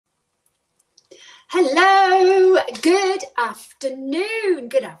Hello, good afternoon.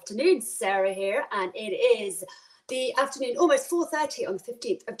 Good afternoon, Sarah here, and it is the afternoon, almost 4:30 on the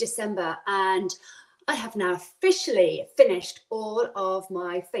 15th of December, and I have now officially finished all of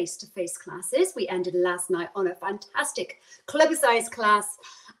my face-to-face classes. We ended last night on a fantastic club-size class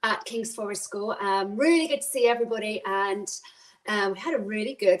at King's Forest School. Really good to see everybody, and we had a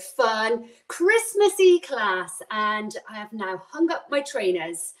really good, fun, Christmassy class, and I have now hung up my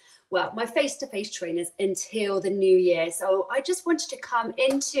trainers. Well, my face-to-face trainers until the new year. So I just wanted to come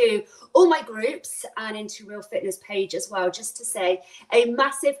into all my groups and into Real Fitness page as well, just to say a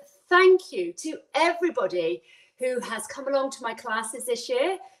massive thank you to everybody who has come along to my classes this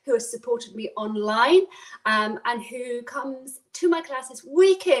year, who has supported me online, and who comes to my classes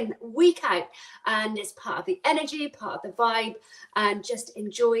week in, week out, and is part of the energy, part of the vibe, and just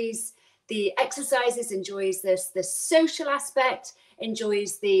enjoys the exercises, enjoys the social aspect,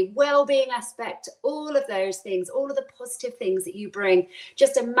 enjoys the well-being aspect, all of those things, all of the positive things that you bring.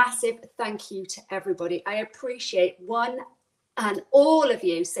 Just a massive thank you to everybody. I appreciate one and all of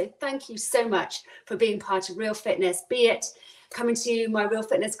you. So thank you so much for being part of Real Fitness, be it coming to my Real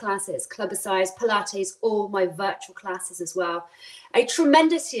Fitness classes, Club-a-Size, Pilates, or my virtual classes as well. A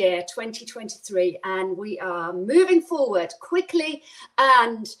tremendous year, 2023, and we are moving forward quickly,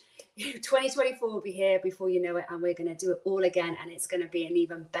 and 2024 will be here before you know it, and we're going to do it all again, and it's going to be an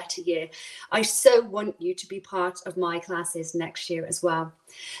even better year. I so want you to be part of my classes next year as well.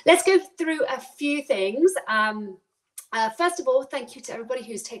 Let's go through a few things. First of all, thank you to everybody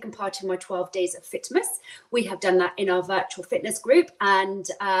who's taken part in my 12 days of Fitmas. We have done that in our virtual fitness group, and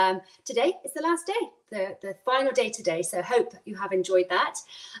today is the last day, the final day today. So hope you have enjoyed that.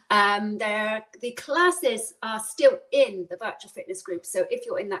 The classes are still in the virtual fitness group. So if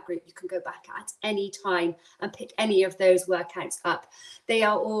you're in that group, you can go back at any time and pick any of those workouts up. They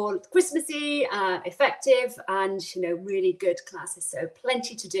are all Christmassy, effective, and really good classes. So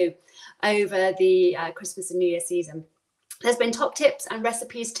plenty to do over the Christmas and New Year season. There's been top tips and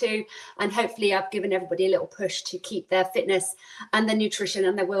recipes too, and hopefully I've given everybody a little push to keep their fitness and their nutrition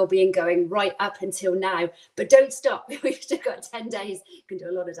and their well-being going right up until now. But don't stop. We've still got 10 days. You can do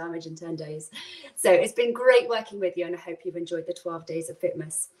a lot of damage in 10 days. So it's been great working with you, and I hope you've enjoyed the 12 days of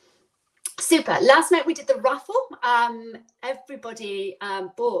Fitmas. Super. Last night we did the raffle. Everybody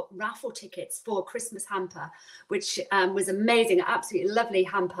bought raffle tickets for Christmas hamper, which was amazing. An absolutely lovely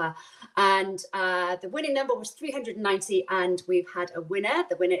hamper. And the winning number was 390, and we've had a winner.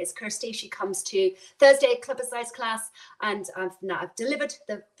 The winner is Kirsty. She comes to Thursday Club-a-Size class, and I've delivered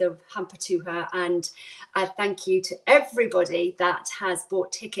the hamper to her. And thank you to everybody that has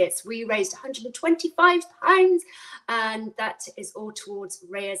bought tickets. We raised £125, and that is all towards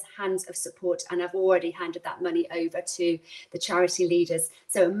Raya's Hands of Support, and I've already handed that money over to the charity leaders.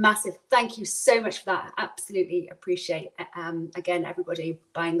 So a massive thank you so much for that. I absolutely appreciate again everybody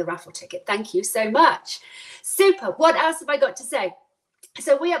buying the raffle ticket. Thank you so much. Super. What else have I got to say?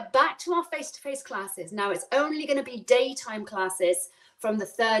 So we are back to our face-to-face classes. Now it's only going to be daytime classes from the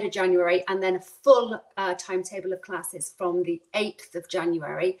 3rd of January, and then a full timetable of classes from the 8th of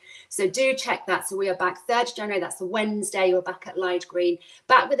January. So do check that. So we are back 3rd of January, that's the Wednesday. We're back at Lyde Green,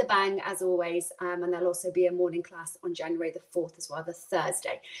 back with a bang as always. And there'll also be a morning class on January the 4th as well, the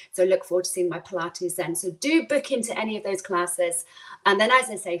Thursday. So look forward to seeing my Pilates then. So do book into any of those classes. And then,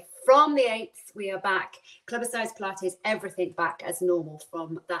 as I say, from the 8th, we are back, Club-a-Size, Pilates, everything back as normal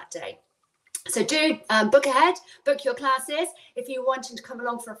from that day. So do book ahead, book your classes. If you're wanting to come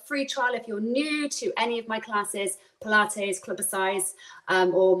along for a free trial, if you're new to any of my classes, Pilates, Club-a-Size,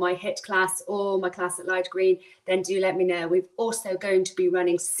 or my HIIT class, or my class at Lyde Green, then do let me know. We're also going to be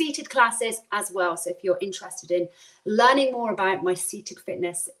running seated classes as well. So if you're interested in learning more about my seated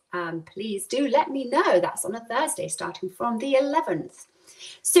fitness, please do let me know. That's on a Thursday starting from the 11th.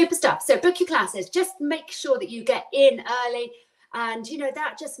 Super stuff. So book your classes. Just make sure that you get in early. And,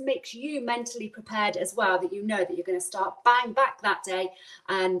 that just makes you mentally prepared as well, that you know that you're going to start bang back that day.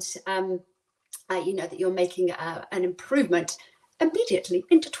 And, that you're making an improvement immediately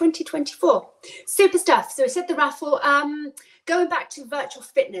into 2024. Super stuff. So I said the raffle, going back to virtual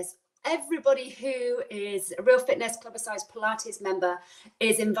fitness. Everybody who is a Real Fitness Club-a-Size Pilates member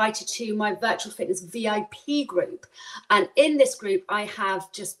is invited to my virtual fitness VIP group. And in this group, I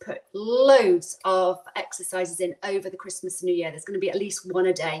have just put loads of exercises in over the Christmas and New Year. There's going to be at least one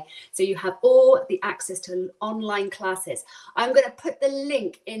a day. So you have all the access to online classes. I'm going to put the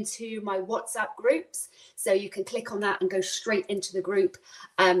link into my WhatsApp groups. So you can click on that and go straight into the group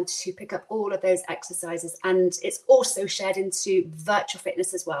to pick up all of those exercises. And it's also shared into virtual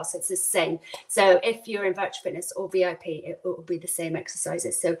fitness as well. So it's the same. So if you're in Virtual Fitness or VIP, it will be the same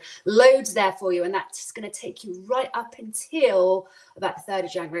exercises. So loads there for you, and that's going to take you right up until about the 3rd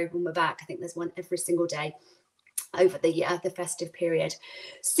of January when we're back. I think there's one every single day over the festive period.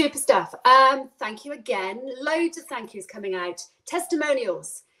 Super stuff. Thank you again. Loads of thank yous coming out.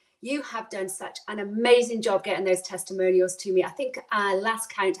 Testimonials. You have done such an amazing job getting those testimonials to me. I think our last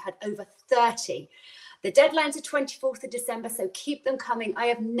count had over 30. The deadline's the 24th of December, so keep them coming. I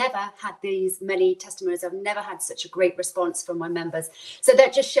have never had these many testimonials. I've never had such a great response from my members. So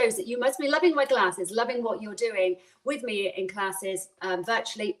that just shows that you must be loving my classes, loving what you're doing with me in classes,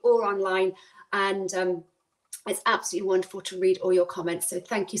 virtually or online. And it's absolutely wonderful to read all your comments. So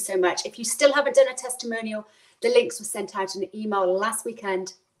thank you so much. If you still haven't done a testimonial, the links were sent out in an email last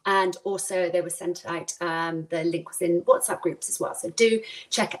weekend. And also they were sent out, the link was in WhatsApp groups as well. So do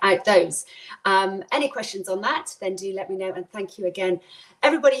check out those. Any questions on that, then do let me know. And thank you again.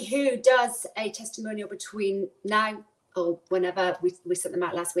 Everybody who does a testimonial between now or whenever we sent them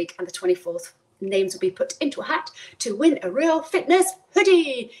out last week and the 24th, names will be put into a hat to win a Real Fitness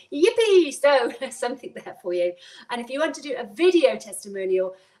hoodie. Yippee! So something there for you. And if you want to do a video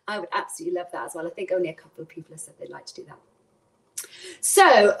testimonial, I would absolutely love that as well. I think only a couple of people have said they'd like to do that.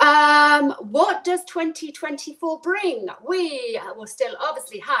 So what does 2024 bring? We will still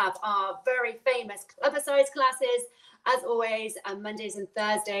obviously have our very famous club-a-size classes, as always, on Mondays and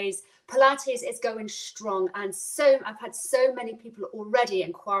Thursdays. Pilates is going strong, and so I've had so many people already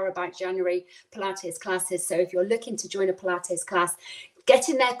inquire about January Pilates classes. So if you're looking to join a Pilates class, get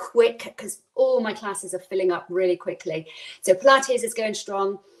in there quick, because all my classes are filling up really quickly. So Pilates is going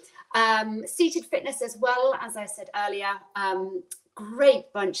strong. Seated fitness as well, as I said earlier.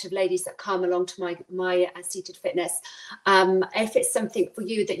 Great bunch of ladies that come along to my seated fitness. If it's something for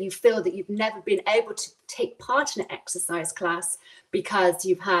you that you feel that you've never been able to take part in an exercise class because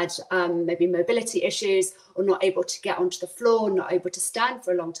you've had maybe mobility issues or not able to get onto the floor, not able to stand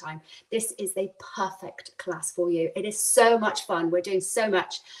for a long time, this is a perfect class for you. It is so much fun. We're doing so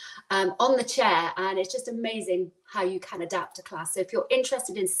much on the chair, and it's just amazing how you can adapt a class. So if you're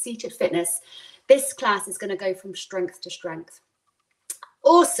interested in seated fitness, this class is going to go from strength to strength.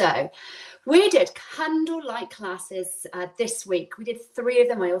 Also, we did candlelight classes this week. We did 3 of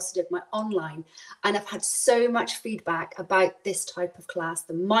them. I also did my online, and I've had so much feedback about this type of class,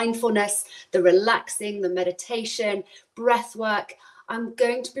 the mindfulness, the relaxing, the meditation, breath work. I'm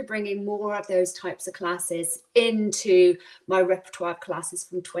going to be bringing more of those types of classes into my repertoire of classes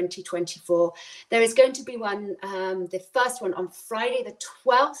from 2024. There is going to be one, the first one on Friday, the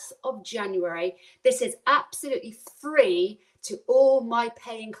 12th of January. This is absolutely free to all my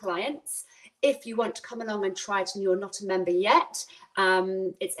paying clients. If you want to come along and try it and you're not a member yet,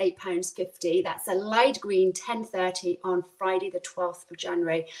 it's £8.50. That's a light green 10:30 on Friday, the 12th of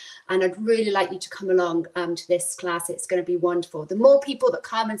January. And I'd really like you to come along to this class. It's going to be wonderful. The more people that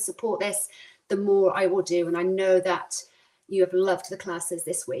come and support this, the more I will do. And I know that you have loved the classes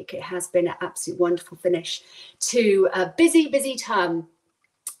this week. It has been an absolute wonderful finish to a busy, busy term.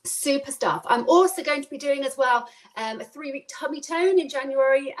 Super stuff. I'm also going to be doing as well a 3-week tummy tone in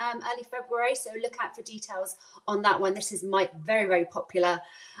January, early February. So look out for details on that one. This is my very, very popular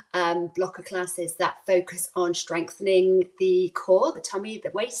block of classes that focus on strengthening the core, the tummy,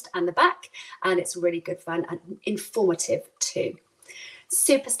 the waist and the back. And it's really good fun and informative too.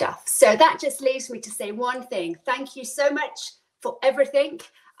 Super stuff. So that just leaves me to say one thing. Thank you so much for everything,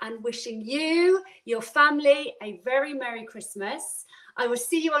 and wishing you, your family, a very Merry Christmas. I will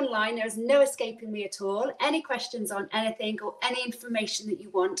see you online. There's no escaping me at all. Any questions on anything or any information that you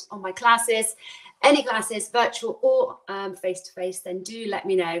want on my classes, any classes, virtual or face-to-face, then do let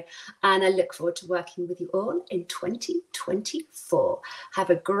me know. And I look forward to working with you all in 2024. Have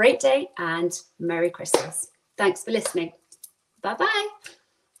a great day and Merry Christmas. Thanks for listening. Bye-bye.